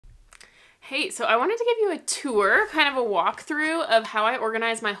Hey, so I wanted to give you a tour, kind of a walkthrough of how I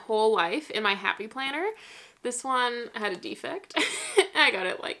organize my whole life in my Happy Planner. This one had a defect. I got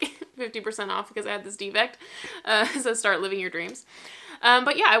it like 50% off because I had this defect. So start living your dreams.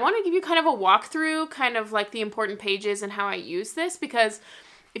 But yeah, I want to give you kind of a walkthrough, kind of like the important pages and how I use this, because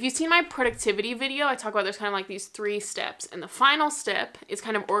if you've seen my productivity video, I talk about there's kind of like these 3 steps. And the final step is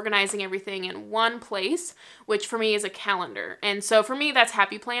kind of organizing everything in one place, which for me is a calendar. And so for me, that's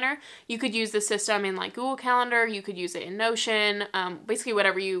Happy Planner. You could use the system in like Google Calendar. You could use it in Notion. Basically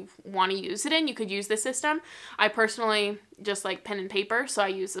whatever you want to use it in, you could use the system. I personally just like pen and paper, so I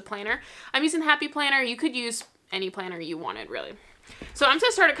use the planner. I'm using Happy Planner. You could use any planner you wanted, really. So I'm just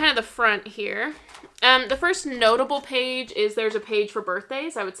going to start at kind of the front here. The first notable page is there's a page for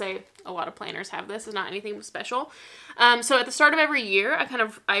birthdays. I would say a lot of planners have this. It's not anything special. So at the start of every year,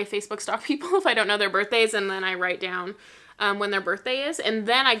 I Facebook stalk people if I don't know their birthdays, and then I write down when their birthday is. And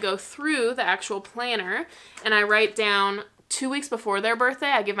then I go through the actual planner and I write down 2 weeks before their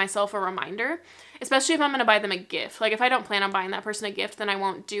birthday. I give myself a reminder, especially if I'm going to buy them a gift. Like if I don't plan on buying that person a gift, then I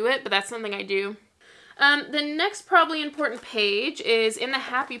won't do it, but that's something I do. The next probably important page is in the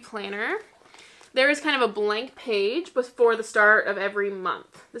Happy Planner. There is kind of a blank page before the start of every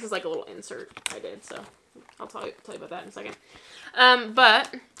month. This is like a little insert I did, so I'll tell you about that in a second.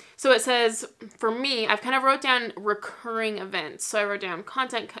 So it says, for me, I've kind of wrote down recurring events. So I wrote down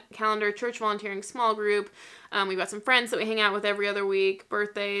content calendar, church volunteering, small group. We've got some friends that we hang out with every other week,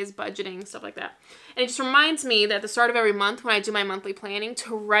 birthdays, budgeting, stuff like that. And it just reminds me that at the start of every month when I do my monthly planning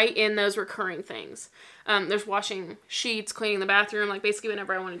to write in those recurring things. There's washing sheets, cleaning the bathroom, like basically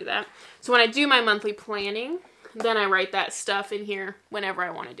whenever I want to do that. So when I do my monthly planning, then I write that stuff in here whenever I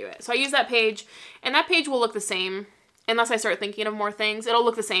want to do it. So I use that page, and that page will look the same unless I start thinking of more things. It'll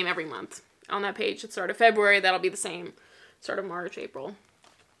look the same every month on that page. At the start of February, that'll be the same. Start of March, April.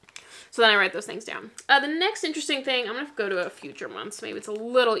 So then I write those things down. The next interesting thing, I'm going to go to a future month, so maybe it's a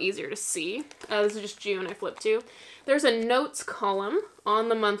little easier to see. This is just June I flipped to. There's a notes column on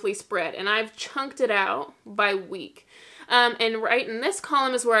the monthly spread, and I've chunked it out by week. And right in this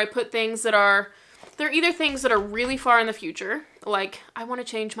column is where I put things that are, they're either things that are really far in the future, like I want to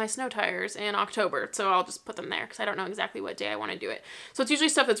change my snow tires in October, so I'll just put them there because I don't know exactly what day I want to do it. So it's usually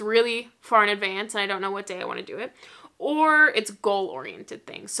stuff that's really far in advance and I don't know what day I want to do it. Or it's goal-oriented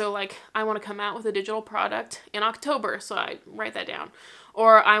things. So like I want to come out with a digital product in October, so I write that down.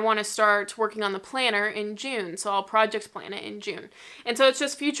 Or I want to start working on the planner in June, so I'll project plan it in June. And so it's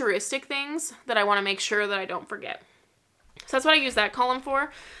just futuristic things that I want to make sure that I don't forget. So that's what I use that column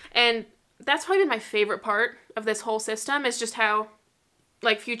for. And that's probably been my favorite part of this whole system, is just how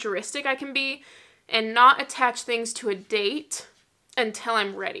like futuristic I can be and not attach things to a date until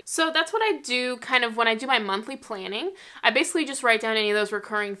I'm ready. So that's what I do kind of when I do my monthly planning. I basically just write down any of those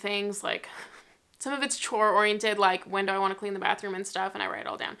recurring things, like some of it's chore oriented, like when do I want to clean the bathroom and stuff, and I write it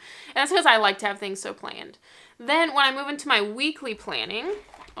all down. And that's because I like to have things so planned. Then when I move into my weekly planning,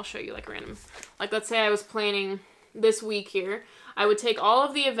 I'll show you like random, like let's say I was planning this week here, I would take all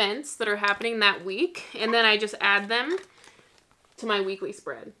of the events that are happening that week and then I just add them to my weekly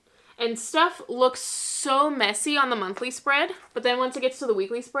spread. And stuff looks so messy on the monthly spread, but then once it gets to the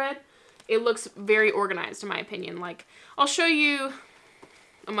weekly spread, it looks very organized in my opinion. Like, I'll show you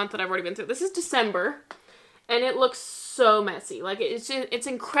a month that I've already been through. This is December, and it looks so messy. Like, it's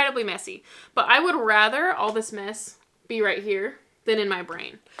incredibly messy. But I would rather all this mess be right here than in my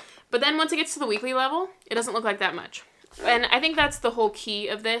brain. But then once it gets to the weekly level, it doesn't look like that much. And I think that's the whole key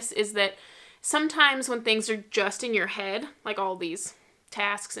of this, is that sometimes when things are just in your head, like all these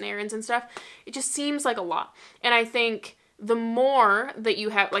tasks and errands and stuff, it just seems like a lot. And I think the more that you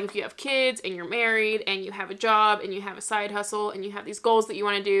have, like if you have kids and you're married and you have a job and you have a side hustle and you have these goals that you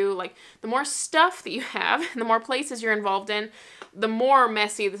want to do, like the more stuff that you have and the more places you're involved in, the more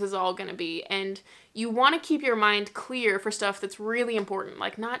messy this is all going to be. And you want to keep your mind clear for stuff that's really important,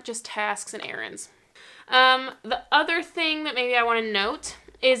 like not just tasks and errands. The other thing that maybe I want to note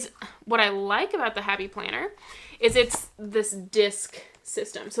is what I like about the Happy Planner is it's this disc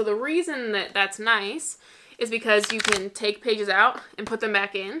system. So the reason that that's nice is because you can take pages out and put them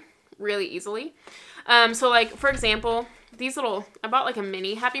back in really easily. So like, for example, these little, I bought like a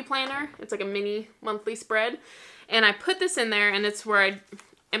mini Happy Planner. It's like a mini monthly spread. And I put this in there, and it's where I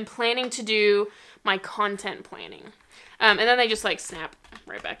am planning to do my content planning. And then they just like snap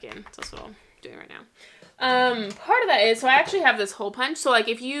right back in. So that's what I'm doing right now. Part of that is, so I actually have this hole punch. So like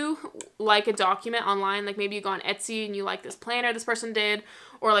if you like a document online, like maybe you go on Etsy and you like this planner this person did,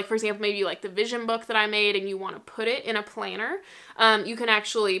 or like for example, maybe you like the vision book that I made and you want to put it in a planner, you can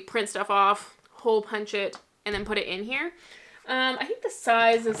actually print stuff off, hole punch it, and then put it in here. I think the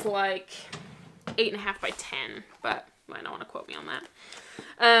size is like 8.5 by 10, but I don't want to quote me on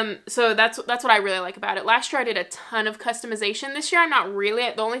that. So that's what I really like about it. Last year I did a ton of customization. This year I'm not really.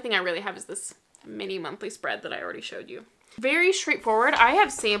 The only thing I really have is this mini monthly spread that I already showed you. Very straightforward. I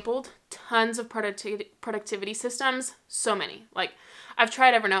have sampled tons of productivity systems. So many. Like, I've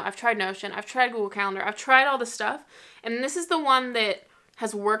tried Evernote, I've tried Notion, I've tried Google Calendar, I've tried all this stuff. And this is the one that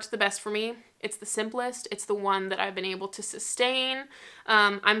has worked the best for me. It's the simplest. It's the one that I've been able to sustain.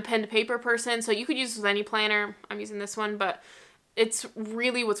 I'm a pen to paper person, so you could use this with any planner. I'm using this one, but it's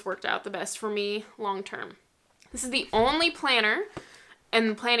really what's worked out the best for me long term. This is the only planner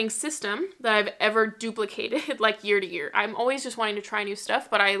and planning system that I've ever duplicated like year to year. I'm always just wanting to try new stuff,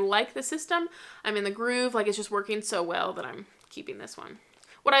 but I like the system. I'm in the groove, like it's just working so well that I'm keeping this one.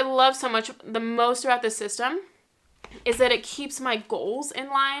 What I love so much, the most about this system, is that it keeps my goals in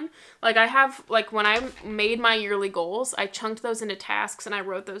line. Like I have, like when I made my yearly goals, I chunked those into tasks and I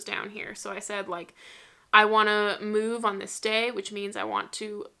wrote those down here. So I said like, I want to move on this day, which means I want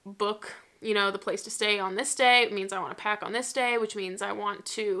to book, you know, the place to stay on this day. It means I want to pack on this day, which means I want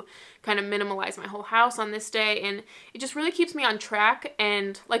to kind of minimalize my whole house on this day. And it just really keeps me on track.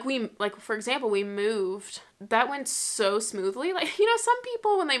 And like for example, we moved. That went so smoothly. Like, you know, some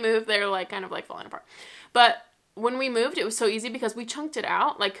people when they move, they're like kind of like falling apart. But when we moved, it was so easy because we chunked it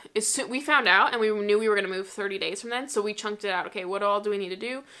out. Like, we found out and we knew we were going to move 30 days from then. So we chunked it out. Okay, what all do we need to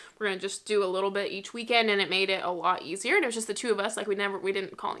do? We're going to just do a little bit each weekend, and it made it a lot easier. And it was just the two of us. Like, we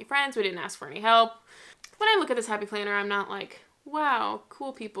didn't call any friends. We didn't ask for any help. When I look at this happy planner, I'm not like, wow,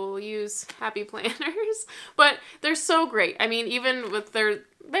 cool people use happy planners. But they're so great. I mean, even with they're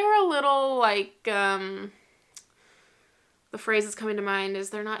a little like, the phrase that's coming to mind is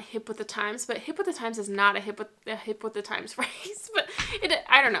they're not hip with the times, but hip with the times is not a hip with the times phrase. But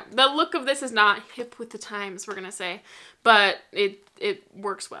I don't know. The look of this is not hip with the times, we're gonna say, but it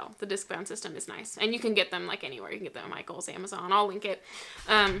works well. The disc bound system is nice, and you can get them like anywhere. You can get them at Michael's, Amazon. I'll link it.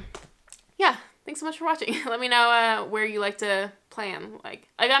 Yeah. Thanks so much for watching. Let me know where you like to plan. Like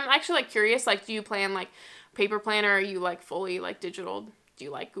I'm actually like curious. Like, do you plan like paper planner? Or are you like fully like digital? Do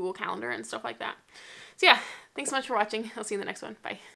you like Google Calendar and stuff like that? So yeah, thanks so much for watching. I'll see you in the next one. Bye.